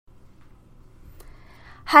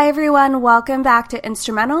Hi everyone, welcome back to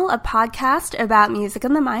Instrumental, a podcast about music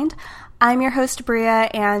and the mind. I'm your host Bria,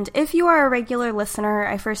 and if you are a regular listener,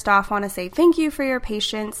 I first off want to say thank you for your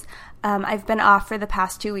patience. I've been off for the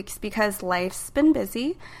past 2 weeks because life's been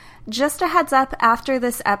busy. Just a heads up, after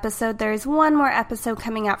this episode, there's one more episode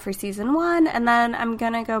coming out for season 1, and then I'm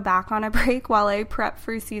gonna go back on a break while I prep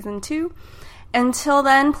for season 2. Until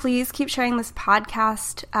then, please keep sharing this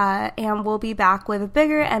podcast, and we'll be back with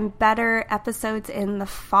bigger and better episodes in the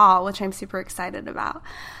fall, which I'm super excited about.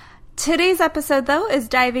 Today's episode, though, is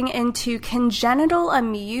diving into congenital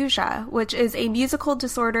amusia, which is a musical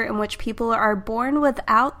disorder in which people are born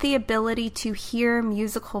without the ability to hear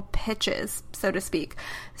musical pitches, so to speak.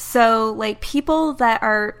 So, like people that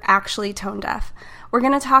are actually tone deaf. We're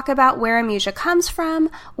going to talk about where amusia comes from,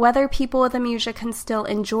 whether people with amusia can still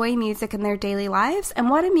enjoy music in their daily lives, and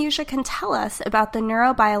what amusia can tell us about the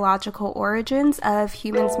neurobiological origins of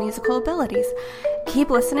humans' musical abilities. Keep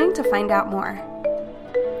listening to find out more.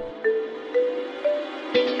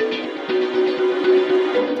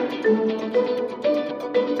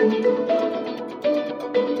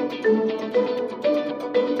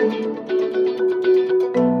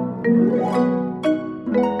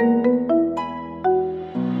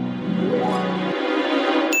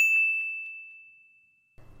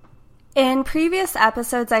 In previous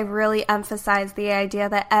episodes, I really emphasized the idea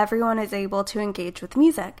that everyone is able to engage with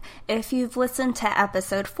music. If you've listened to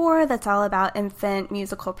episode 4, that's all about infant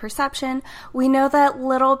musical perception, we know that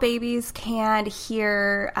little babies can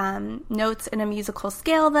hear notes in a musical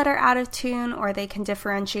scale that are out of tune, or they can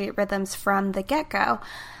differentiate rhythms from the get-go.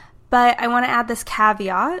 But I want to add this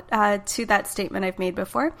caveat to that statement I've made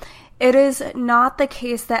before. It is not the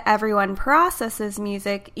case that everyone processes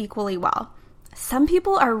music equally well. Some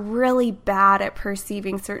people are really bad at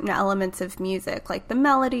perceiving certain elements of music, like the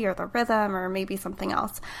melody or the rhythm or maybe something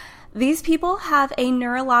else. These people have a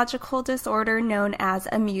neurological disorder known as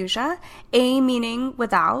amusia, A meaning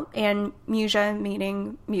without and musia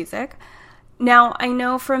meaning music. Now, I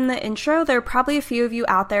know from the intro, there are probably a few of you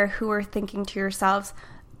out there who are thinking to yourselves,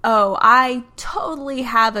 oh, I totally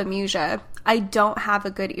have amusia. I don't have a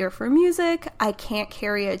good ear for music. I can't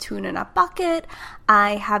carry a tune in a bucket.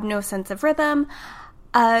 I have no sense of rhythm.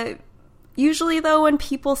 Usually, though, when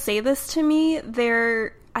people say this to me,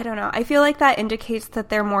 I feel like that indicates that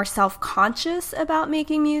they're more self-conscious about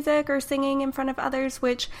making music or singing in front of others,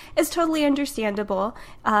 which is totally understandable.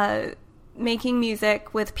 Making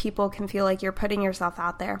music with people can feel like you're putting yourself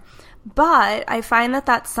out there. But I find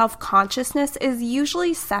that self-consciousness is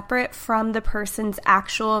usually separate from the person's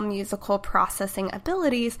actual musical processing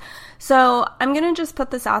abilities. So I'm going to just put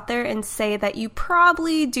this out there and say that you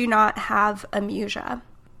probably do not have amusia.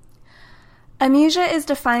 Amusia is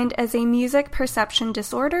defined as a music perception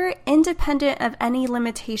disorder independent of any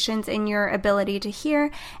limitations in your ability to hear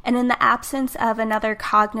and in the absence of another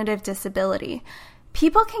cognitive disability.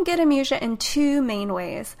 People can get amusia in 2 main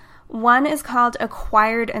ways. One is called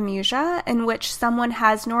acquired amusia, in which someone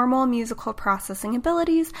has normal musical processing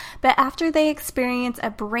abilities, but after they experience a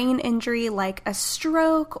brain injury like a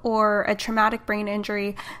stroke or a traumatic brain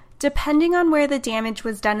injury, depending on where the damage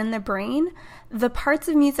was done in the brain, the parts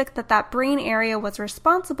of music that brain area was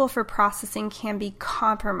responsible for processing can be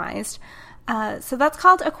compromised. So that's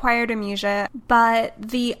called acquired amusia, but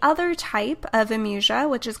the other type of amusia,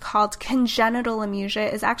 which is called congenital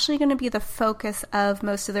amusia, is actually going to be the focus of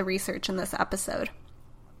most of the research in this episode.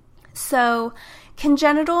 So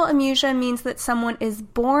congenital amusia means that someone is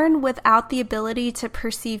born without the ability to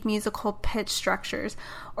perceive musical pitch structures,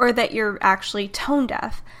 or that you're actually tone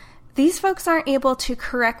deaf. These folks aren't able to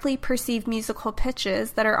correctly perceive musical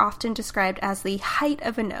pitches that are often described as the height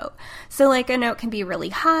of a note. So like a note can be really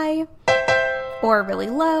high or really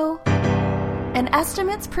low. And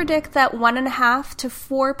estimates predict that 1.5% to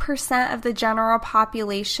 4% of the general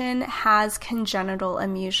population has congenital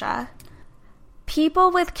amusia.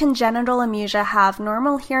 People with congenital amusia have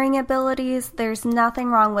normal hearing abilities. There's nothing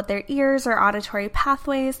wrong with their ears or auditory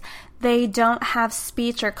pathways. They don't have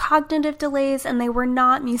speech or cognitive delays, and they were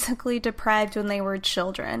not musically deprived when they were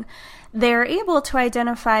children. They're able to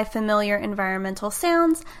identify familiar environmental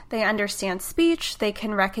sounds. They understand speech. They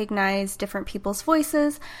can recognize different people's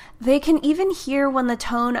voices. They can even hear when the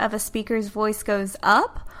tone of a speaker's voice goes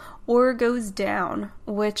up or goes down,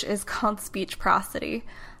 which is called speech prosody.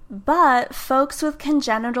 But folks with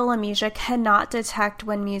congenital amusia cannot detect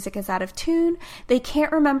when music is out of tune. They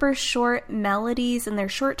can't remember short melodies in their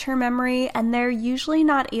short-term memory, and they're usually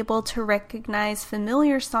not able to recognize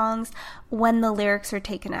familiar songs when the lyrics are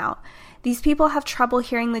taken out. These people have trouble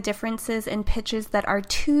hearing the differences in pitches that are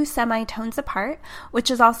 2 semitones apart,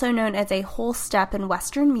 which is also known as a whole step in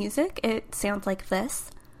Western music. It sounds like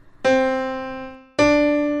this.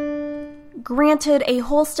 Granted, a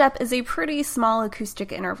whole step is a pretty small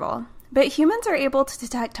acoustic interval, but humans are able to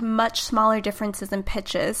detect much smaller differences in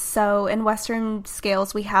pitches. So in Western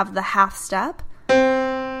scales, we have the half step,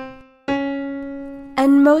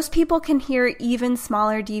 and most people can hear even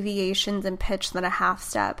smaller deviations in pitch than a half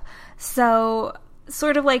step. So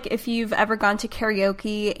sort of like if you've ever gone to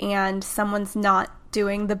karaoke and someone's not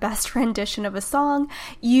doing the best rendition of a song,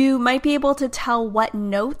 you might be able to tell what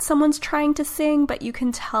note someone's trying to sing, but you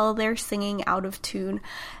can tell they're singing out of tune.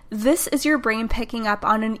 This is your brain picking up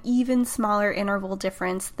on an even smaller interval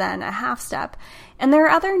difference than a half step. And there are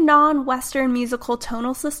other non-Western musical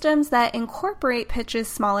tonal systems that incorporate pitches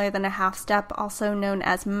smaller than a half step, also known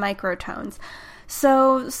as microtones.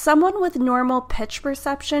 So someone with normal pitch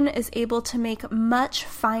perception is able to make much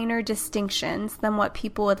finer distinctions than what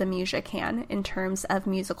people with amusia can in terms of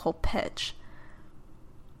musical pitch.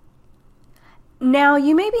 Now,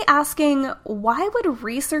 you may be asking, why would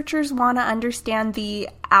researchers want to understand the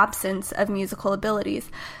absence of musical abilities?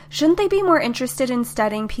 Shouldn't they be more interested in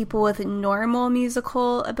studying people with normal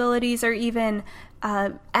musical abilities or even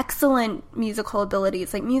excellent musical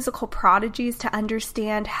abilities, like musical prodigies, to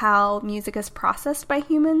understand how music is processed by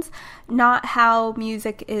humans, not how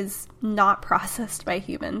music is not processed by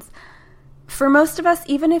humans? For most of us,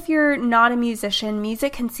 even if you're not a musician,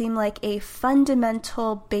 music can seem like a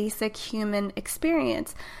fundamental, basic human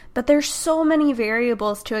experience. But there's so many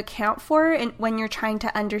variables to account for when you're trying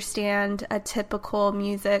to understand a typical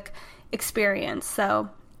music experience. So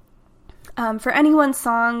for any one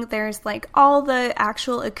song, there's like all the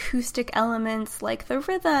actual acoustic elements, like the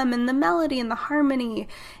rhythm and the melody and the harmony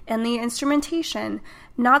and the instrumentation,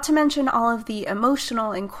 not to mention all of the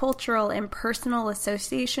emotional and cultural and personal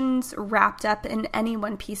associations wrapped up in any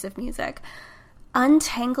one piece of music.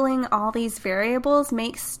 Untangling all these variables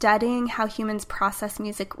makes studying how humans process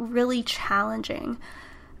music really challenging.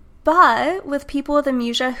 But with people with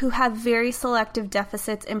amusia who have very selective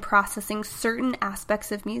deficits in processing certain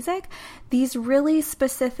aspects of music, these really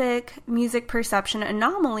specific music perception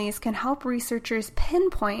anomalies can help researchers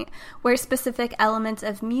pinpoint where specific elements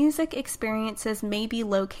of music experiences may be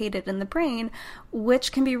located in the brain,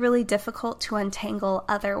 which can be really difficult to untangle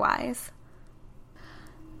otherwise.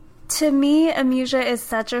 To me, amusia is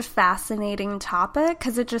such a fascinating topic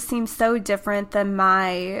because it just seems so different than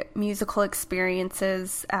my musical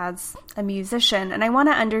experiences as a musician, and I want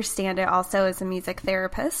to understand it also as a music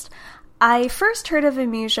therapist. I first heard of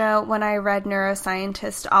amusia when I read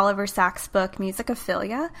neuroscientist Oliver Sacks' book,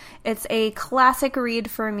 Musicophilia. It's a classic read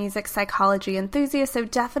for a music psychology enthusiast, so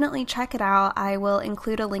definitely check it out. I will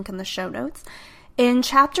include a link in the show notes. In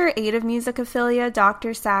Chapter 8 of Musicophilia,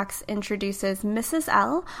 Dr. Sacks introduces Mrs.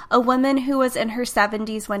 L, a woman who was in her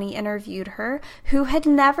 70s when he interviewed her, who had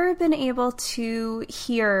never been able to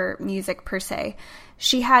hear music per se.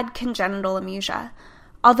 She had congenital amusia.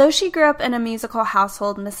 Although she grew up in a musical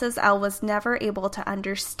household, Mrs. L was never able to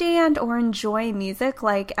understand or enjoy music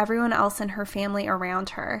like everyone else in her family around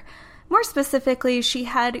her. More specifically, she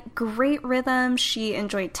had great rhythm, she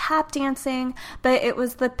enjoyed tap dancing, but it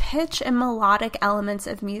was the pitch and melodic elements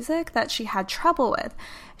of music that she had trouble with.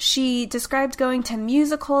 She described going to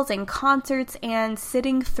musicals and concerts and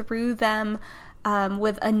sitting through them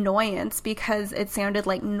with annoyance because it sounded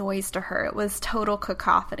like noise to her. It was total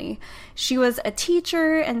cacophony. She was a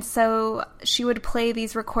teacher, and so she would play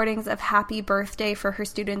these recordings of Happy Birthday for her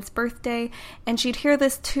student's birthday, and she'd hear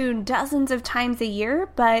this tune dozens of times a year,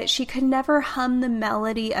 but she could never hum the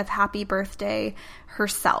melody of Happy Birthday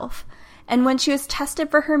herself. And when she was tested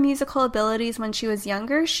for her musical abilities when she was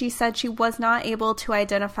younger, she said she was not able to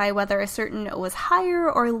identify whether a certain note was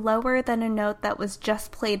higher or lower than a note that was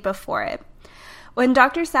just played before it. When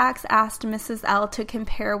Dr. Sacks asked Mrs. L to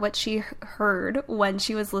compare what she heard when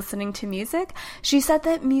she was listening to music, she said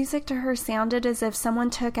that music to her sounded as if someone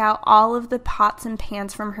took out all of the pots and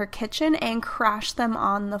pans from her kitchen and crashed them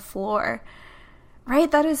on the floor.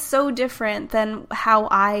 Right? That is so different than how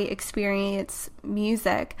I experience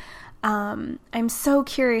music. I'm so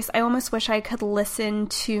curious. I almost wish I could listen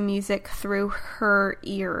to music through her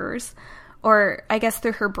ears, or I guess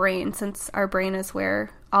through her brain, since our brain is where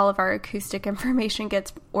all of our acoustic information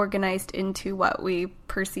gets organized into what we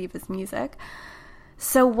perceive as music.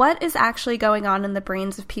 So what is actually going on in the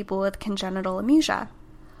brains of people with congenital amusia?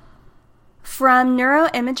 From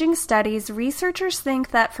neuroimaging studies, researchers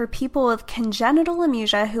think that for people with congenital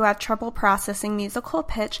amusia who have trouble processing musical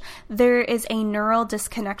pitch, there is a neural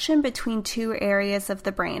disconnection between two areas of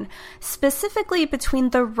the brain, specifically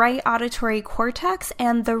between the right auditory cortex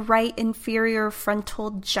and the right inferior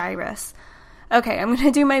frontal gyrus. Okay, I'm going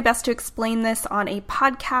to do my best to explain this on a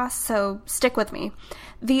podcast, so stick with me.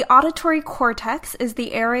 The auditory cortex is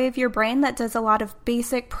the area of your brain that does a lot of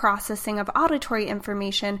basic processing of auditory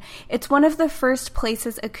information. It's one of the first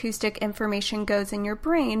places acoustic information goes in your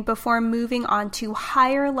brain before moving on to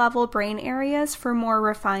higher level brain areas for more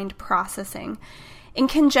refined processing. In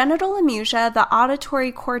congenital amusia, the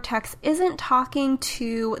auditory cortex isn't talking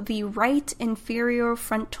to the right inferior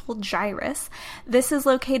frontal gyrus. This is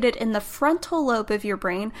located in the frontal lobe of your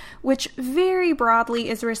brain, which very broadly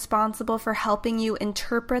is responsible for helping you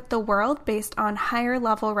interpret the world based on higher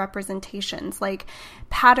level representations, like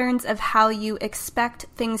patterns of how you expect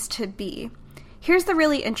things to be. Here's the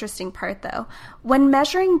really interesting part, though. When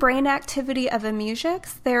measuring brain activity of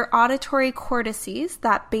amusics, their auditory cortices,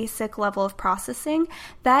 that basic level of processing,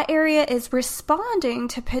 that area is responding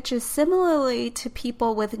to pitches similarly to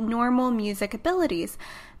people with normal music abilities.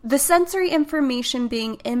 The sensory information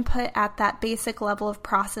being input at that basic level of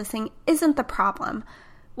processing isn't the problem.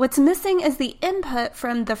 What's missing is the input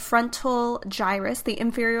from the frontal gyrus, the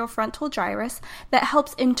inferior frontal gyrus, that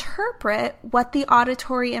helps interpret what the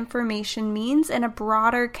auditory information means in a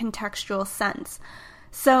broader contextual sense.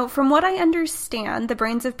 So from what I understand, the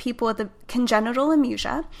brains of people with congenital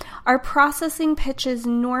amusia are processing pitches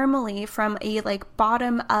normally from a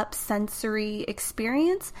bottom-up sensory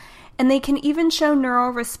experience, and they can even show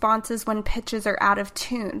neural responses when pitches are out of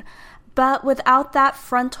tune. But without that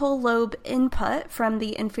frontal lobe input from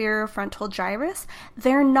the inferior frontal gyrus,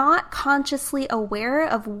 they're not consciously aware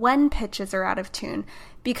of when pitches are out of tune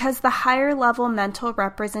because the higher level mental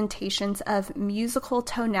representations of musical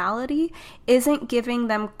tonality isn't giving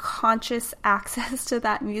them conscious access to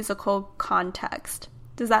that musical context.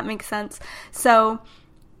 Does that make sense? So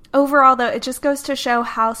overall, though, it just goes to show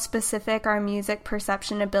how specific our music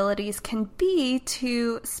perception abilities can be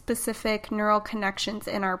to specific neural connections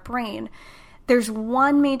in our brain. There's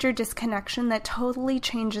one major disconnection that totally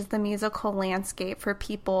changes the musical landscape for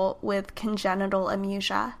people with congenital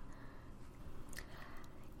amusia.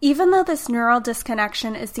 Even though this neural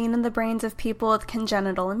disconnection is seen in the brains of people with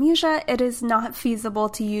congenital amusia, it is not feasible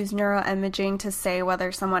to use neuroimaging to say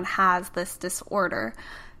whether someone has this disorder.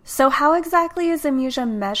 So how exactly is amusia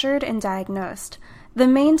measured and diagnosed? The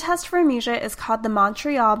main test for amusia is called the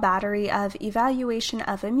Montreal Battery of Evaluation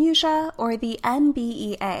of Amusia, or the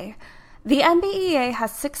MBEA. The MBEA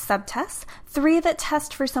has 6 subtests, 3 that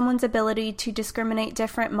test for someone's ability to discriminate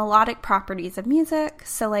different melodic properties of music,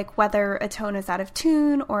 so like whether a tone is out of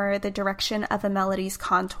tune or the direction of a melody's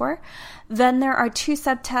contour. Then there are 2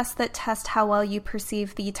 subtests that test how well you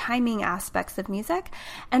perceive the timing aspects of music.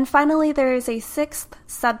 And finally, there is a 6th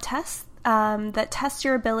subtest that tests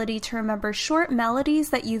your ability to remember short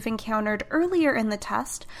melodies that you've encountered earlier in the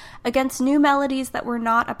test against new melodies that were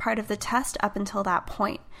not a part of the test up until that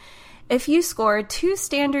point. If you score 2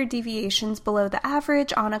 standard deviations below the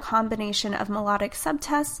average on a combination of melodic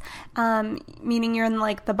subtests, meaning you're in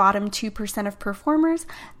the bottom 2% of performers,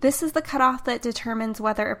 this is the cutoff that determines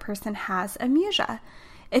whether a person has amusia.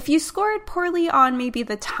 If you scored poorly on maybe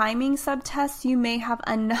the timing subtests, you may have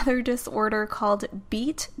another disorder called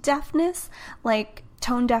beat deafness, like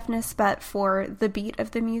tone deafness, but for the beat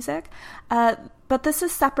of the music. But this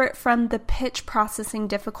is separate from the pitch processing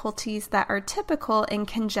difficulties that are typical in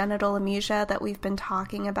congenital amusia that we've been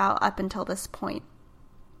talking about up until this point.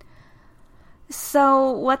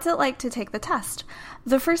 So what's it like to take the test?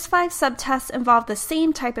 The first 5 subtests involve the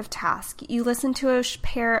same type of task. You listen to a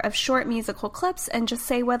pair of short musical clips and just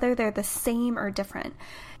say whether they're the same or different.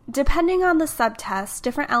 Depending on the subtest,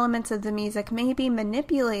 different elements of the music may be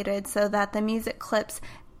manipulated so that the music clips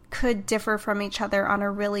could differ from each other on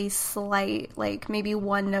a really slight, maybe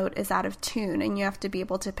one note is out of tune, and you have to be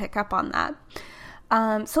able to pick up on that.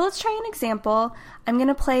 So let's try an example. I'm going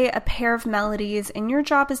to play a pair of melodies, and your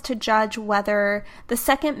job is to judge whether the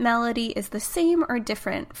second melody is the same or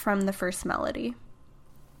different from the first melody.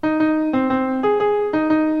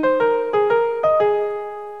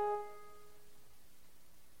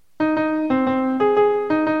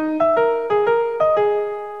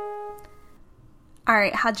 All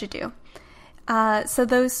right, how'd you do? So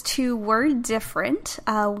those 2 were different.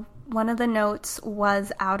 One of the notes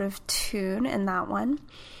was out of tune in that one.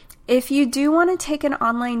 If you do want to take an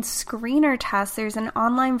online screener test, there's an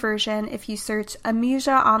online version if you search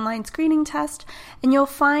Amusia Online Screening Test, and you'll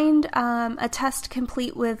find a test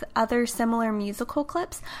complete with other similar musical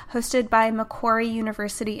clips hosted by Macquarie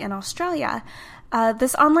University in Australia.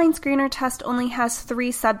 This online screener test only has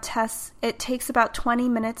 3 subtests. It takes about 20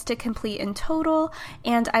 minutes to complete in total,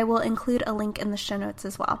 and I will include a link in the show notes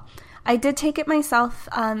as well. I did take it myself,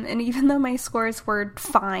 and even though my scores were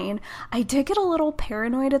fine, I did get a little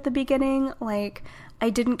paranoid at the beginning. Like, I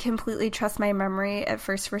didn't completely trust my memory at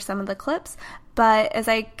first for some of the clips, but as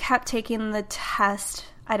I kept taking the test,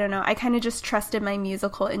 I don't know, I kind of just trusted my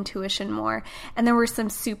musical intuition more, and there were some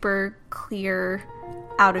super clear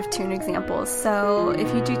out-of-tune examples. So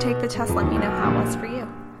if you do take the test, let me know how it was for you.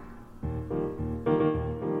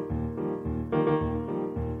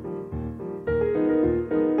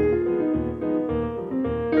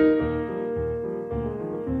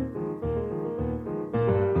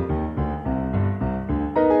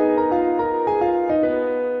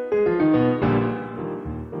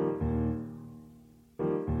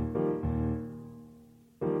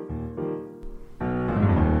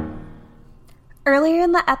 Earlier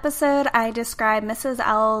in the episode, I described Mrs.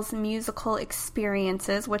 L's musical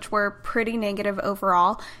experiences, which were pretty negative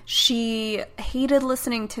overall. She hated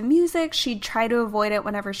listening to music. She'd try to avoid it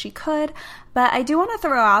whenever she could. But I do want to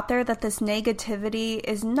throw out there that this negativity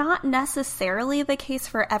is not necessarily the case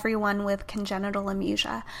for everyone with congenital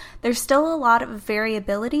amusia. There's still a lot of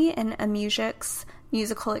variability in a music's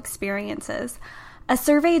musical experiences. A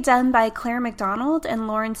survey done by Claire McDonald and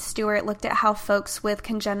Lauren Stewart looked at how folks with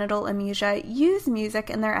congenital amusia use music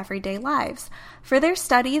in their everyday lives. For their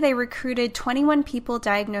study, they recruited 21 people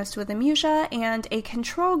diagnosed with amusia and a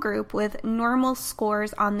control group with normal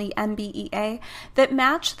scores on the MBEA that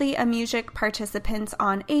matched the amusic participants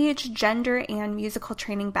on age, gender, and musical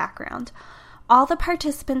training background. All the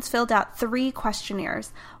participants filled out 3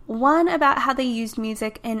 questionnaires, one about how they used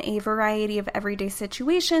music in a variety of everyday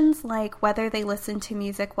situations, like whether they listened to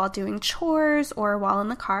music while doing chores or while in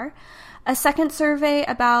the car, a second survey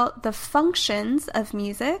about the functions of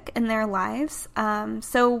music in their lives,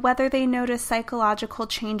 so whether they noticed psychological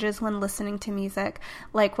changes when listening to music,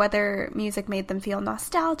 like whether music made them feel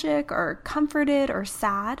nostalgic or comforted or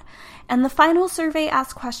sad, and the final survey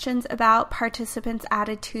asked questions about participants'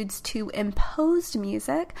 attitudes to imposed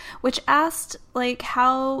music, which asked like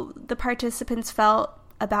how the participants felt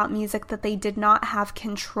about music that they did not have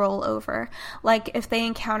control over, like if they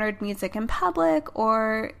encountered music in public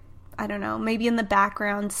or I don't know, maybe in the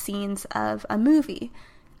background scenes of a movie.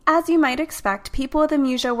 As you might expect, people with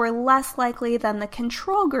amusia were less likely than the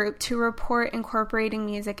control group to report incorporating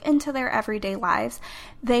music into their everyday lives.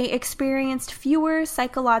 They experienced fewer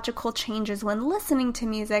psychological changes when listening to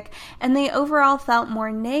music, and they overall felt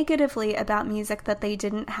more negatively about music that they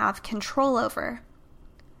didn't have control over.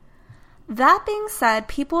 That being said,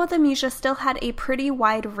 people with amusia still had a pretty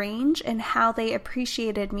wide range in how they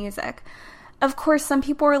appreciated music. Of course, some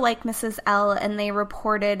people were like Mrs. L and they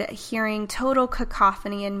reported hearing total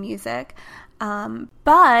cacophony in music.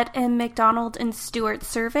 But in McDonald and Stewart's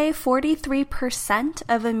survey, 43%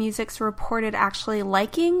 of amusics reported actually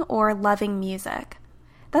liking or loving music.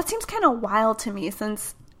 That seems kind of wild to me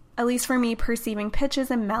since, at least for me, perceiving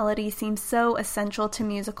pitches and melody seems so essential to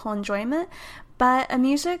musical enjoyment. But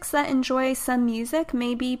amusics that enjoy some music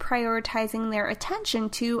may be prioritizing their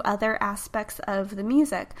attention to other aspects of the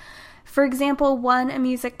music. For example, one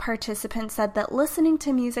amusic participant said that listening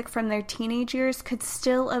to music from their teenage years could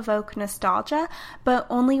still evoke nostalgia, but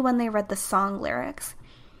only when they read the song lyrics.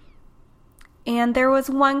 And there was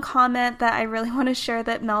one comment that I really want to share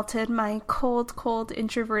that melted my cold,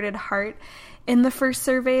 introverted heart. In the first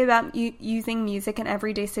survey about using music in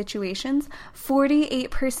everyday situations,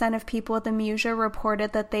 48% of people with amusia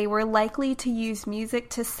reported that they were likely to use music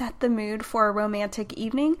to set the mood for a romantic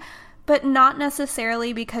evening, but not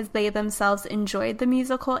necessarily because they themselves enjoyed the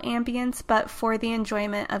musical ambience, but for the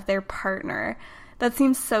enjoyment of their partner. That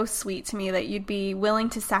seems so sweet to me that you'd be willing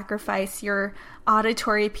to sacrifice your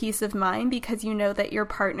auditory peace of mind because you know that your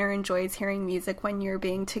partner enjoys hearing music when you're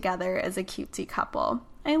being together as a cutesy couple.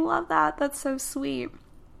 I love that. That's so sweet.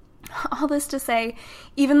 All this to say,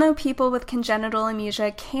 even though people with congenital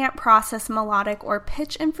amusia can't process melodic or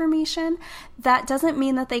pitch information, that doesn't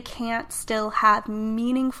mean that they can't still have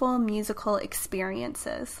meaningful musical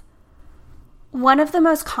experiences. One of the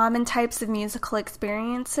most common types of musical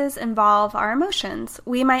experiences involve our emotions.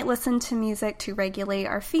 We might listen to music to regulate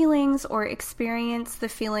our feelings or experience the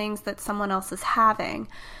feelings that someone else is having.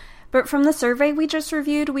 But from the survey we just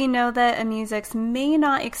reviewed, we know that amusics may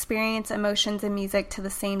not experience emotions in music to the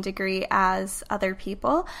same degree as other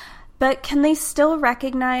people, but can they still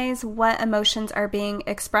recognize what emotions are being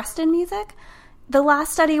expressed in music? The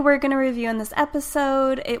last study we're going to review in this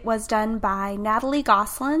episode, it was done by Natalie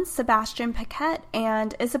Gosselin, Sebastian Paquette,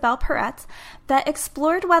 and Isabelle Peretz, that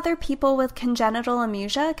explored whether people with congenital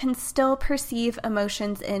amusia can still perceive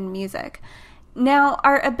emotions in music. Now,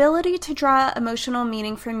 our ability to draw emotional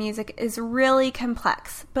meaning from music is really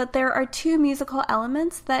complex, but there are two musical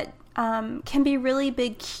elements that can be really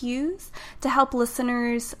big cues to help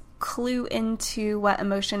listeners clue into what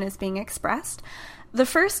emotion is being expressed. The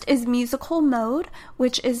first is musical mode,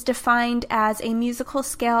 which is defined as a musical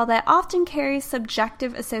scale that often carries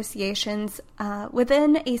subjective associations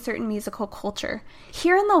within a certain musical culture.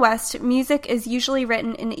 Here in the West, music is usually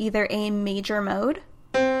written in either a major mode,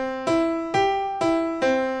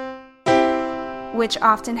 which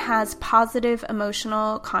often has positive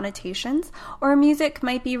emotional connotations, or music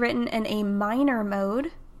might be written in a minor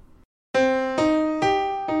mode,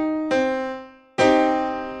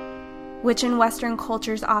 which in Western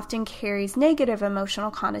cultures often carries negative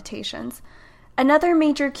emotional connotations. Another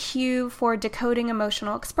major cue for decoding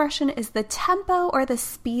emotional expression is the tempo or the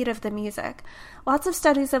speed of the music. Lots of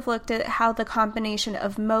studies have looked at how the combination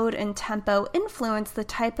of mode and tempo influence the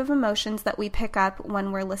type of emotions that we pick up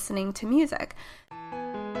when we're listening to music.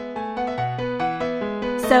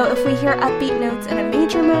 So if we hear upbeat notes in a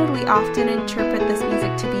major mode, we often interpret this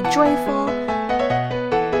music to be joyful.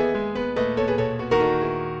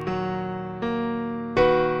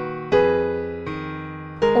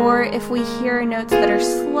 Or if we hear notes that are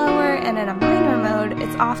slower and in a minor mode,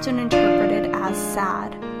 it's often interpreted as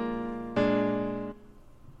sad.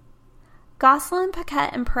 Gosselin,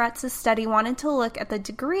 Paquette, and Peretz's study wanted to look at the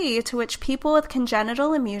degree to which people with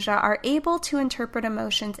congenital amusia are able to interpret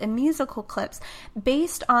emotions in musical clips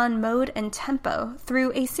based on mode and tempo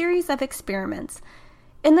through a series of experiments.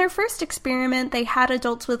 In their first experiment, they had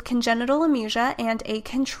adults with congenital amusia and a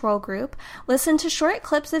control group listen to short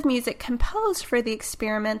clips of music composed for the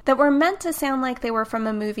experiment that were meant to sound like they were from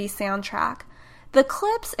a movie soundtrack. The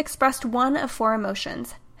clips expressed one of four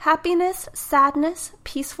emotions: happiness, sadness,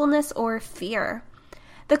 peacefulness, or fear.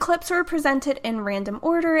 The clips were presented in random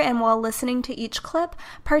order, and while listening to each clip,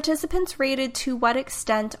 participants rated to what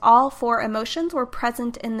extent all four emotions were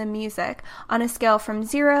present in the music on a scale from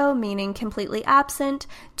 0, meaning completely absent,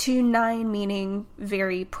 to 9, meaning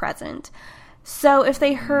very present. So if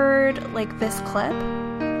they heard, like, this clip,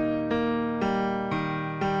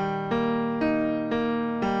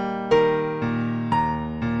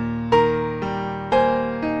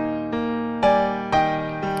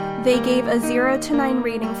 they gave a 0 to 9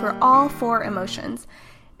 rating for all four emotions.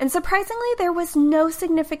 And surprisingly, there was no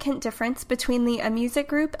significant difference between the amusic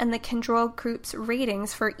group and the control group's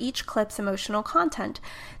ratings for each clip's emotional content.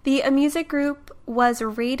 The amusic group was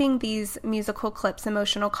rating these musical clips'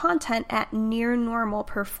 emotional content at near normal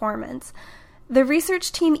performance. The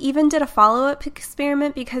research team even did a follow-up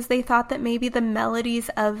experiment because they thought that maybe the melodies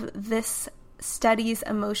of this study's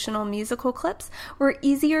emotional musical clips were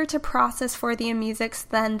easier to process for the amusics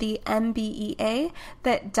than the MBEA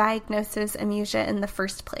that diagnoses amusia in the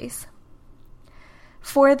first place.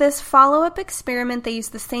 For this follow-up experiment, they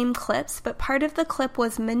used the same clips, but part of the clip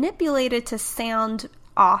was manipulated to sound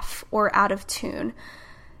off or out of tune.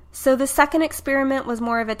 So the second experiment was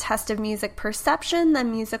more of a test of music perception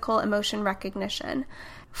than musical emotion recognition.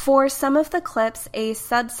 For some of the clips, a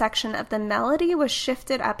subsection of the melody was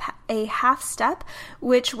shifted up a half step,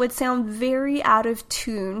 which would sound very out of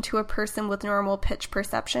tune to a person with normal pitch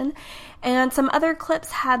perception. And some other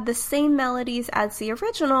clips had the same melodies as the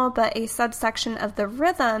original, but a subsection of the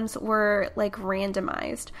rhythms were like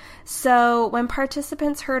randomized. So when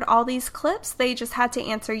participants heard all these clips, they just had to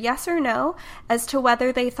answer yes or no as to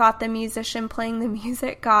whether they thought the musician playing the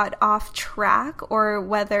music got off track or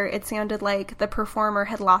whether it sounded like the performer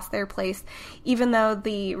had lost their place, even though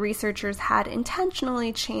the researchers had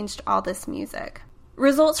intentionally changed all this music.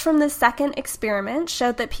 Results from the second experiment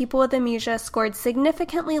showed that people with amusia scored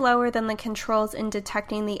significantly lower than the controls in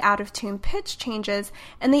detecting the out-of-tune pitch changes,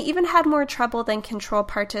 and they even had more trouble than control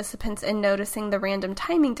participants in noticing the random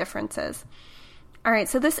timing differences. Alright,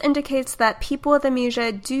 so this indicates that people with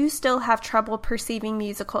amusia do still have trouble perceiving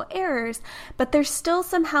musical errors, but they're still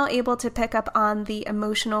somehow able to pick up on the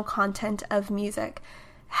emotional content of music.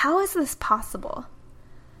 How is this possible?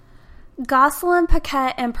 Gosselin,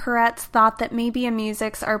 Paquette, and Peretz thought that maybe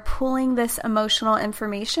amusics are pulling this emotional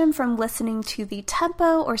information from listening to the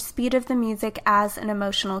tempo or speed of the music as an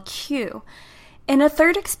emotional cue. In a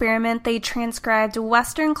third experiment, they transcribed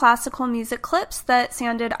Western classical music clips that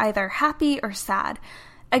sounded either happy or sad.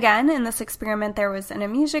 Again, in this experiment, there was an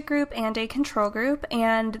amusic group and a control group,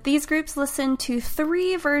 and these groups listened to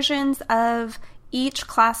 3 versions of each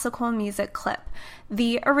classical music clip: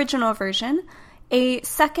 the original version, a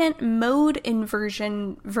second mode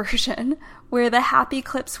inversion version where the happy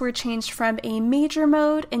clips were changed from a major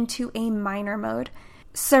mode into a minor mode.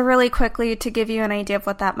 So really quickly, to give you an idea of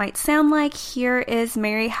what that might sound like, here is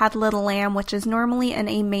Mary Had Little Lamb, which is normally in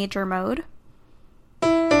a major mode.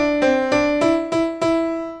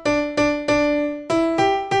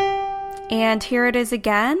 And here it is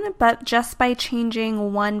again, but just by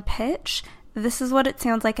changing one pitch, this is what it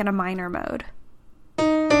sounds like in a minor mode.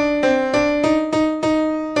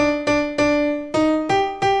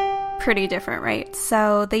 Pretty different, right?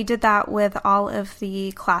 So they did that with all of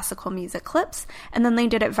the classical music clips, and then they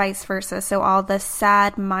did it vice versa. So all the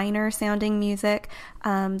sad minor sounding music,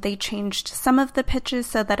 they changed some of the pitches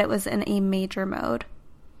so that it was in a major mode.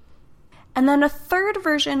 And then a third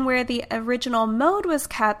version where the original mode was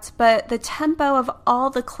kept, but the tempo of all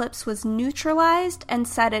the clips was neutralized and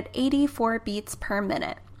set at 84 beats per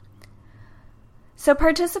minute. So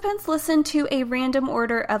participants listened to a random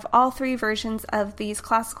order of all three versions of these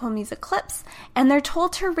classical music clips, and they're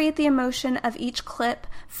told to rate the emotion of each clip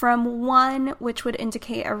from 1, which would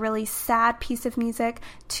indicate a really sad piece of music,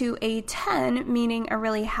 to a 10, meaning a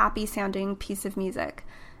really happy sounding piece of music.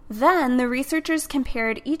 Then the researchers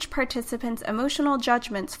compared each participant's emotional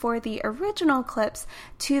judgments for the original clips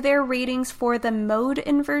to their ratings for the mode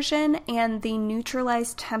inversion and the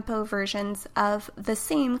neutralized tempo versions of the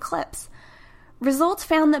same clips. Results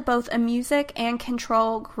found that both a music and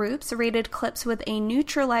control groups rated clips with a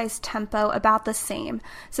neutralized tempo about the same.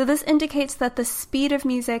 So this indicates that the speed of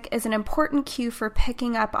music is an important cue for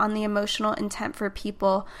picking up on the emotional intent for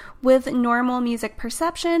people with normal music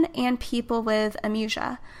perception and people with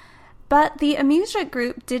amusia. But the amusia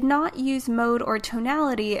group did not use mode or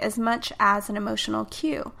tonality as much as an emotional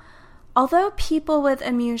cue. Although people with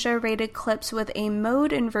amusia rated clips with a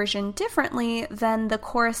mode inversion differently than the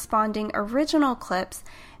corresponding original clips,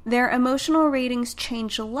 their emotional ratings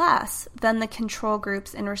changed less than the control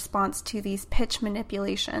groups in response to these pitch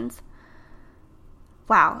manipulations.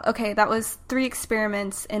 Wow, okay, that was 3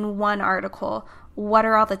 experiments in one article. What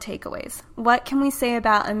are all the takeaways? What can we say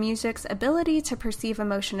about a music's ability to perceive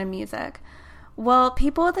emotion in music? Well,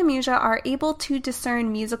 people with amusia are able to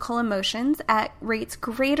discern musical emotions at rates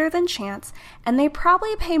greater than chance, and they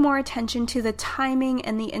probably pay more attention to the timing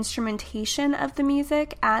and the instrumentation of the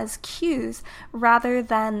music as cues rather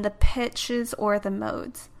than the pitches or the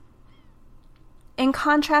modes. In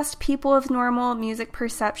contrast, people with normal music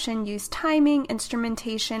perception use timing,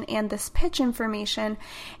 instrumentation, and this pitch information,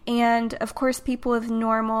 and of course people with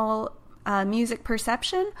normal music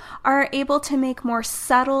perception are able to make more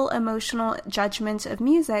subtle emotional judgments of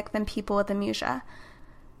music than people with amusia.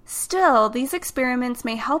 Still, these experiments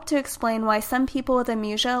may help to explain why some people with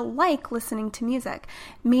amusia like listening to music.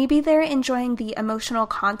 Maybe they're enjoying the emotional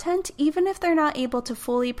content even if they're not able to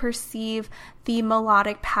fully perceive the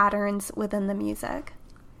melodic patterns within the music.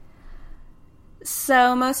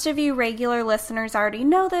 So most of you regular listeners already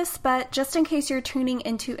know this, but just in case you're tuning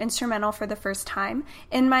into instrumental for the first time,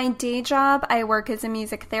 in my day job, I work as a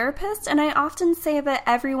music therapist, and I often say that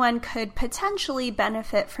everyone could potentially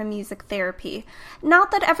benefit from music therapy. Not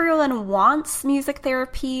that everyone wants music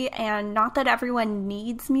therapy, and not that everyone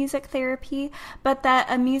needs music therapy, but that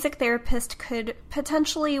a music therapist could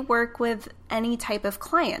potentially work with any type of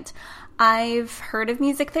client. I've heard of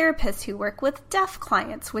music therapists who work with deaf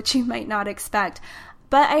clients, which you might not expect,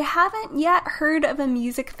 but I haven't yet heard of a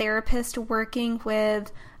music therapist working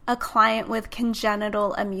with a client with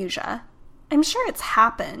congenital amusia. I'm sure it's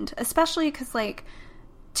happened, especially because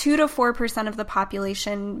 2 to 4% of the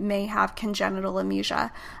population may have congenital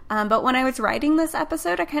amusia. But when I was writing this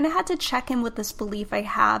episode, I kind of had to check in with this belief I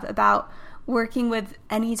have about working with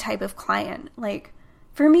any type of client.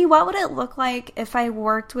 For me, what would it look like if I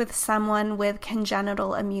worked with someone with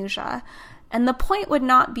congenital amusia? And the point would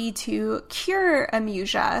not be to cure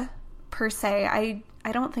amusia, per se.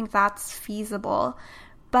 I don't think that's feasible.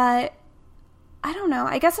 But I don't know.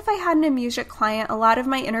 I guess if I had an amusia client, a lot of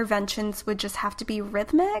my interventions would just have to be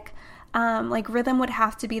rhythmic. Rhythm would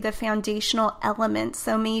have to be the foundational element.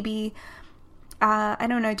 So maybe,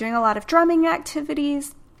 doing a lot of drumming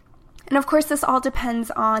activities. And of course, this all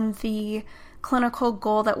depends on the clinical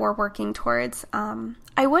goal that we're working towards.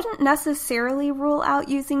 I wouldn't necessarily rule out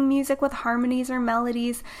using music with harmonies or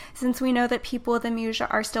melodies, since we know that people with amusia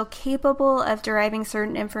are still capable of deriving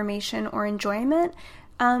certain information or enjoyment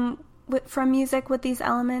from music with these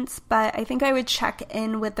elements, but I think I would check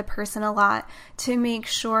in with the person a lot to make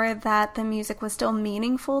sure that the music was still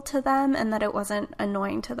meaningful to them and that it wasn't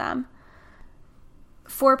annoying to them.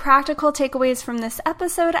 For practical takeaways from this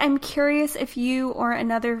episode, I'm curious if you or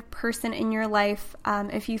another person in your life,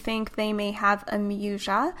 if you think they may have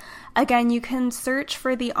amusia. Again, you can search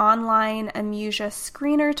for the online amusia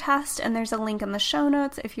screener test, and there's a link in the show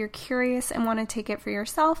notes if you're curious and want to take it for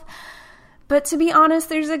yourself. But to be honest,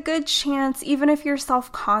 there's a good chance, even if you're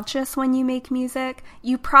self-conscious when you make music,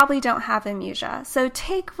 you probably don't have amusia. So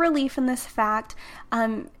take relief in this fact.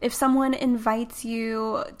 If someone invites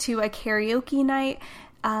you to a karaoke night,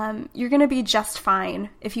 you're going to be just fine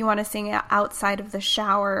if you want to sing it outside of the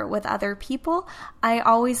shower with other people. I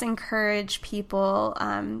always encourage people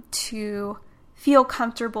to feel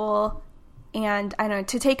comfortable and,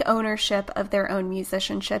 to take ownership of their own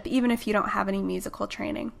musicianship, even if you don't have any musical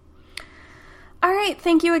training. All right,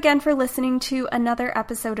 thank you again for listening to another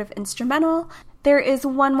episode of Instrumental. There is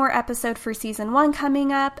one more episode for Season 1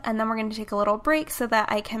 coming up, and then we're going to take a little break so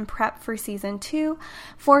that I can prep for Season 2.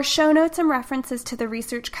 For show notes and references to the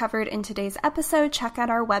research covered in today's episode, check out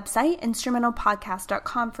our website,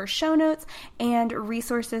 instrumentalpodcast.com, for show notes and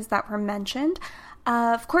resources that were mentioned.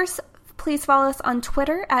 Of course, please follow us on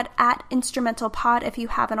Twitter at @InstrumentalPod if you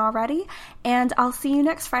haven't already, and I'll see you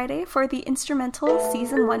next Friday for the Instrumental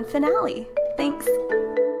Season 1 finale. Thanks.